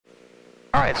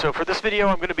Alright, so for this video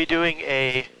I'm going to be doing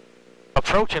a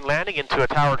approach and landing into a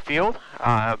towered field.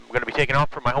 I'm going to be taking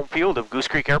off from my home field of Goose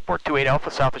Creek Airport, 28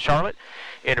 Alpha, south of Charlotte,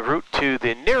 en route to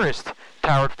the nearest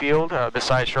towered field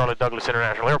besides Charlotte Douglas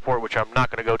International Airport, which I'm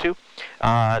not going to go to.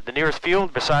 The nearest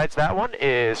field besides that one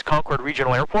is Concord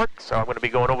Regional Airport, so I'm going to be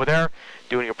going over there,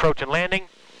 doing approach and landing,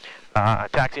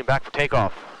 taxiing back for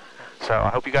takeoff. So I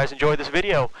hope you guys enjoy this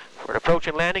video for an approach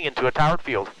and landing into a towered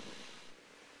field.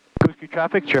 Goose Creek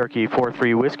traffic, Cherokee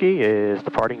 43 Whiskey is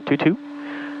departing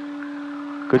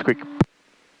 22. Goose Creek.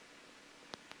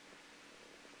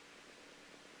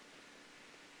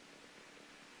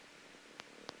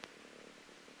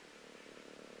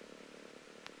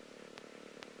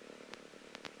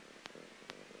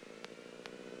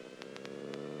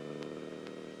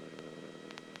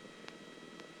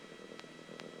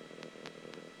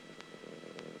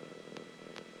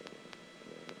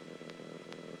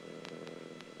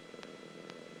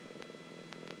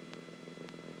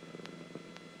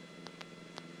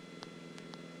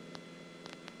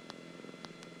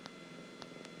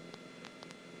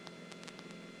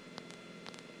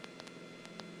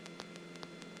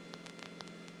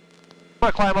 I'm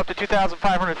going to climb up to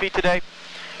 2,500 feet today.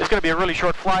 It's going to be a really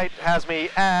short flight. It has me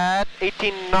at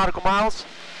 18 nautical miles.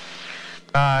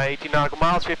 18 nautical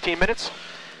miles, 15 minutes.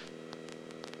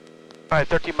 All right,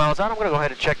 13 miles out. I'm going to go ahead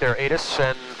and check their ATC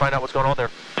and find out what's going on there.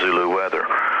 Zulu weather.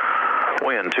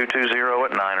 Wind 220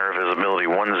 at Niner, visibility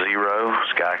 10,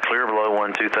 sky clear below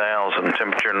 12,000,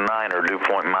 temperature Niner, dew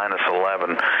point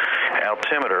 -11,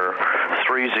 altimeter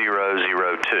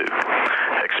 3002.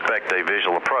 Expect a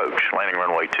visual approach, landing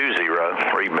runway 20,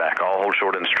 read back all hold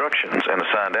short instructions and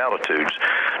assigned altitudes.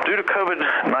 Due to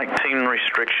COVID-19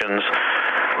 restrictions,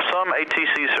 some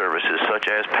ATC services such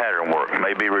as pattern work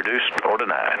may be reduced or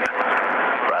denied.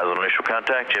 Rise on initial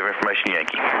contact, you have information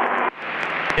Yankee.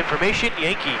 Information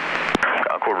Yankee.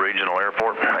 Concord Regional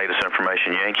Airport, ATC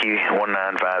information Yankee,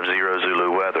 1950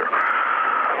 Zulu weather.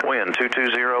 Wind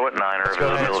 220 at Niner,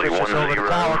 visibility 10,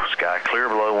 sky clear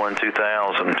below 12,000,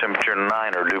 temperature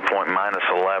Niner, dew point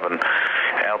 -11,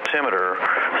 altimeter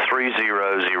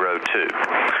 3002.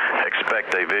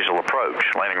 Expect a visual approach,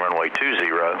 landing runway 20,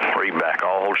 read back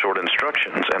all hold short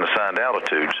instructions and assigned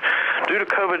altitudes. Due to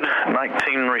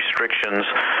COVID-19 restrictions,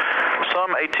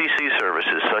 some ATC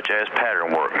services such as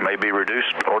pattern work may be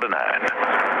reduced or denied.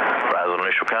 Rise on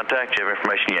initial contact, you have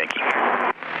information Yankee.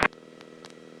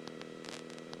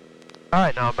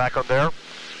 Alright, now I'm back on there.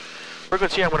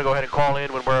 Frequency, I'm going to go ahead and call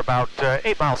in when we're about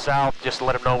 8 miles south, just to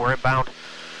let them know we're inbound.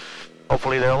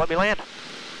 Hopefully they'll let me land.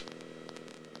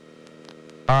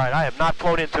 Alright, I have not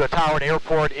flown into a towered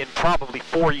airport in probably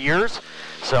 4 years,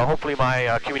 so hopefully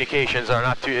my communications are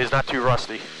is not too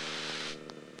rusty.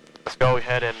 Let's go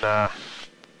ahead and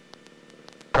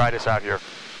try this out here.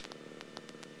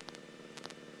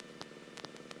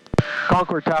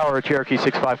 Concord Tower, Cherokee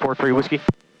 6543 Whiskey.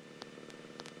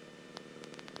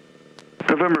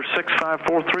 November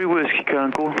 6543 Whiskey,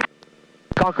 Concord.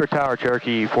 Concord Tower,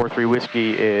 Cherokee 43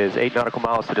 Whiskey is 8 nautical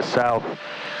miles to the south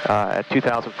at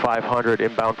 2,500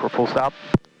 inbound for full stop.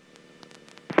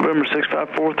 November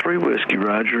 6543 Whiskey,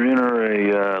 roger. Enter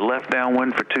a left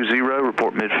downwind for 20,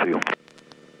 report midfield.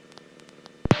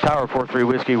 Tower 43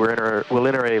 Whiskey, we'll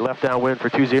enter a left downwind for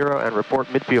 20 and report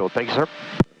midfield. Thank you, sir.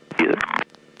 Yeah.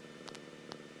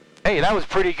 Hey, that was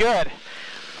pretty good.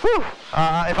 Whew.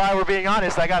 If I were being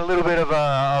honest, I got a little bit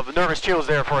of nervous chills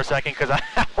there for a second because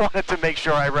I wanted to make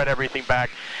sure I read everything back.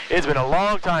 It's been a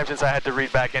long time since I had to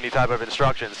read back any type of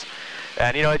instructions.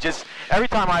 And you know, it just, every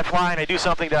time I fly and I do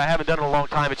something that I haven't done in a long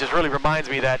time, it just really reminds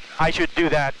me that I should do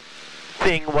that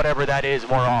thing, whatever that is,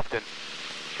 more often.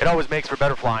 It always makes for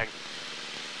better flying.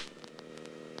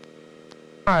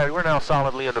 Alright, we're now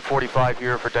solidly under 45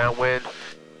 here for downwind.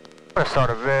 I'm going to start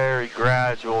a very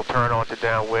gradual turn onto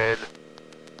downwind,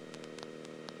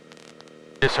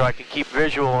 just so I can keep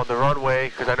visual on the runway,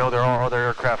 because I know there are other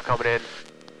aircraft coming in.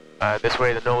 This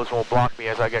way the nose won't block me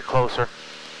as I get closer.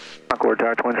 Concord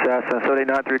Tower, Twin Cessna,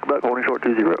 793 Quebec, holding short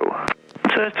 20.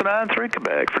 Cessna 93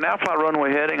 Quebec. For now, flight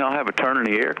runway heading, I'll have a turn in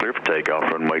the air, clear for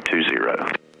takeoff, runway 20.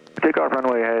 Takeoff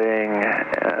runway heading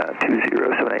 20,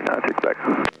 7893 Quebec.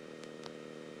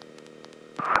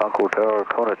 Concord Tower,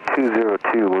 Kona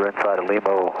 202, we're inside of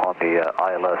Limo on the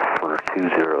ILS for 20,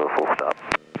 full stop.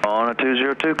 On a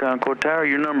 202, Concord Tower,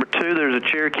 you're number 2, there's a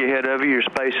Cherokee ahead of you, your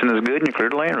spacing is good, and you're clear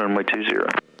to land, runway 20.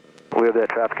 We have that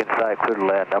traffic inside, clear to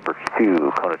land, number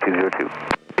 2, Kona 202.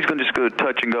 He's going to just go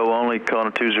touch and go only,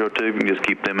 Kona 202, you can just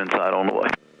keep them inside on the way.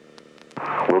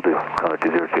 Will do, Kona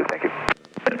 202, thank you.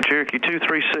 Cherokee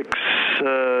 236,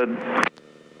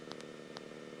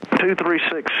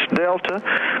 236 Delta.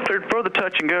 Cleared for the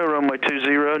touch and go, runway 20,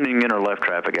 and you can enter left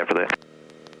traffic after that.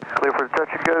 Clear for the touch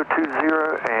and go, 20,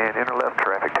 and enter left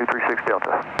traffic, 236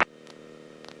 Delta.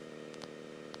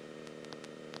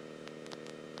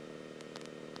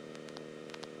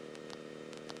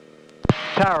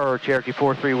 Tower, Cherokee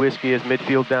 43 Whiskey is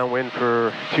midfield downwind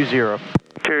for 20.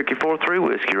 Cherokee 43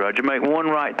 Whiskey, roger. Make one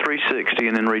right 360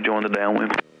 and then rejoin the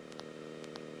downwind.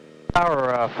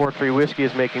 Tower 43 Whiskey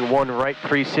is making one right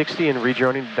 360 and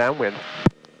rejoining the downwind.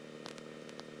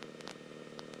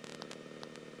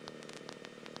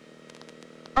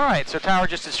 Alright, so Tower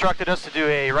just instructed us to do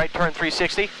a right turn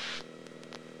 360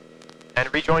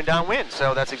 and rejoin downwind,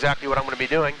 so that's exactly what I'm going to be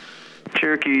doing.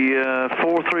 Cherokee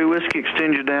 43 Whiskey,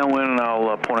 extend your downwind and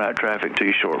I'll point out traffic to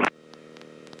you shortly.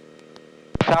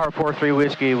 Tower 43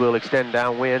 Whiskey will extend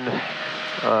downwind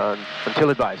until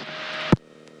advised.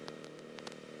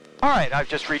 Alright, I've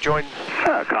just rejoined.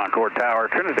 Concord Tower,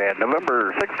 Trinidad,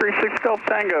 November 636 Delta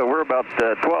Tango. We're about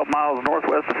 12 miles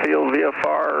northwest of field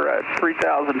VFR at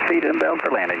 3,000 feet inbound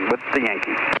for landing with the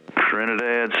Yankee.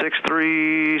 Trinidad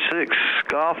 636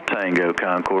 Golf Tango,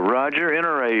 Concord, roger.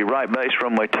 Enter a right base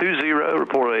runway 20,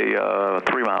 report a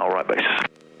 3-mile right base.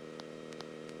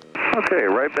 Okay,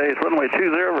 right base runway 20,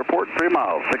 report 3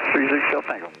 miles, 636 Delta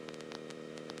Tango.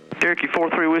 Cherokee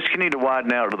 43 Whiskey, you need to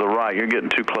widen out to the right. You're getting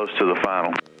too close to the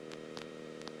final.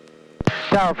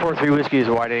 Tower 43 Whiskey is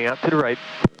widening out to the right.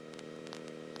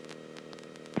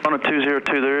 On a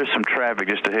 202, there is some traffic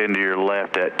just ahead and to your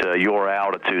left at your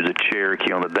altitude. The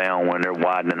Cherokee on the downwind, they're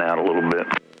widening out a little bit.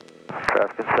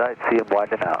 Traffic in sight, see them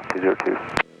widening out,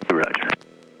 202. Roger.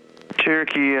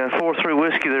 Cherokee 43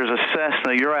 Whiskey, there's a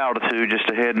Cessna, your altitude just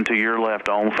ahead and to your left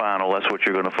on final. That's what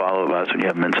you're going to follow advice when you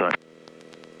have them in sight.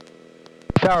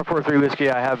 Tower 43 Whiskey,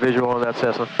 I have visual on that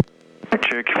Cessna.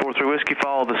 Cherokee 43 Whiskey,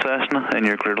 follow the Cessna, and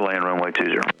you're clear to land runway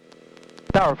 20.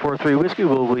 Tower 43 Whiskey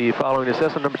will be following the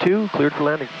Cessna number 2, cleared for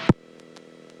landing.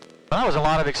 Well, that was a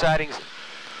lot of exciting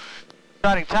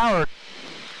tower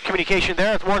communication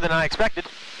there. It's more than I expected.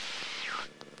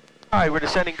 All right, we're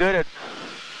descending good at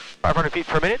 500 feet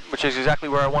per minute, which is exactly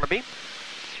where I want to be.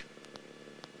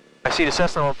 I see the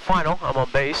Cessna on final. I'm on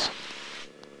base.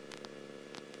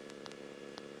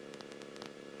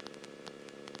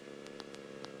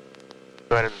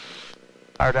 Go ahead and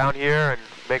fire down here and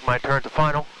make my turn to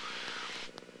final.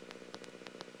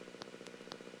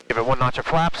 Give it one notch of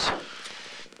flaps.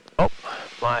 Oh,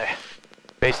 my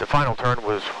base to final turn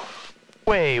was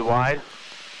way wide.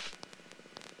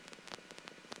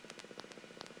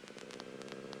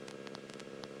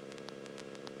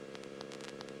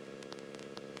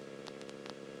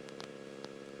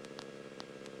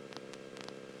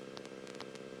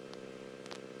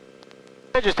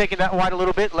 And just taking that wide a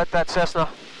little bit, let that Cessna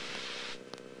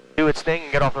do its thing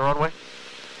and get off the runway.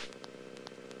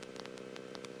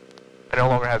 I no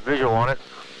longer have visual on it.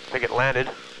 I think it landed.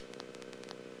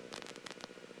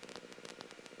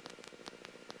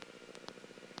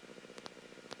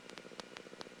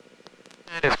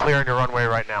 And it's clearing the runway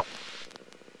right now.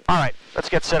 Alright, let's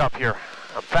get set up here.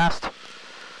 I'm fast.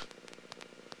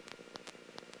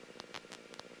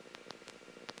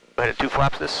 Go ahead and 2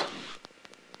 flaps this.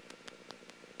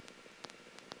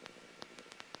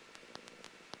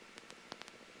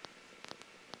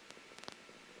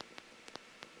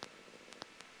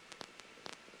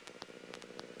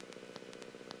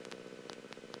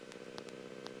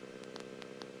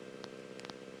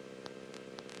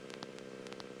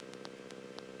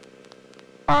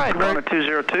 All right, we're on a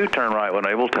 202, turn right when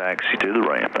able, taxi to the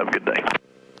ramp. Have a good day.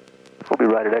 We'll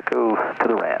be right at Echo to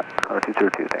the ramp. On a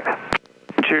 202, thanks.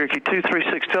 Cherokee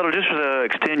 236 Delta, just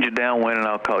extend you downwind and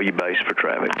I'll call you base for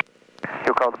traffic.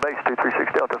 You'll call the base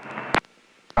 236 Delta.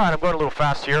 All right, I'm going a little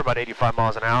fast here, about 85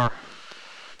 miles an hour.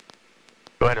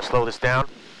 Go ahead and slow this down.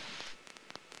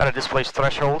 Got a displaced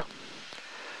threshold.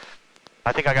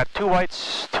 I think I got 2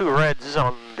 whites, 2 reds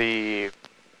on the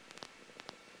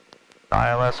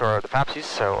ILS or the FAPSIs,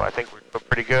 so I think we're doing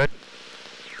pretty good.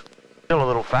 Still a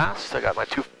little fast. I got my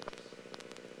 2.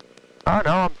 Oh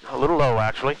no, I'm a little low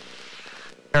actually.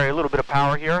 Carry a little bit of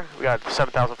power here. We got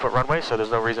 7,000 foot runway, so there's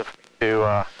no reason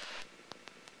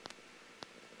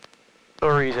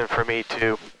for me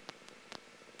to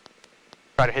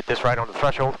try to hit this right on the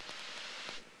threshold.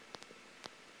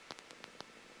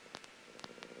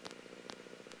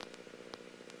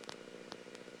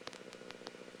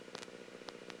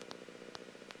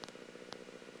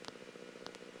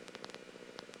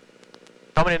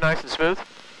 Coming in nice and smooth.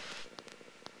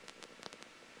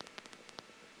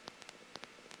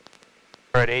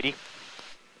 We're at 80.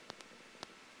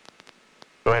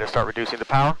 Go ahead and start reducing the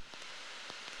power.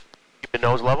 Keeping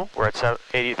nose level. We're at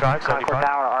 85, 75. Concord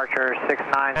Tower, Archer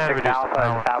 696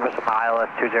 Alpha, establish on ILS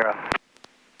 20.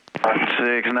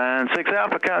 696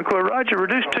 Alpha, Concord, roger.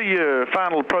 Reduce to your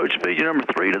final approach speed, your number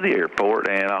 3 to the airport,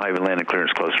 and I'll have you landing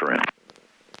clearance closer in.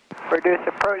 Reduce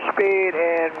approach speed,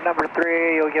 and number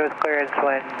 3, you'll give us clearance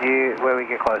when we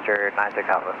get closer, 96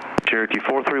 Alpha. Cherokee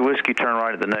 43 Whiskey, turn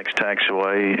right at the next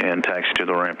taxiway and taxi to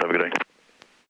the ramp. Have a good day.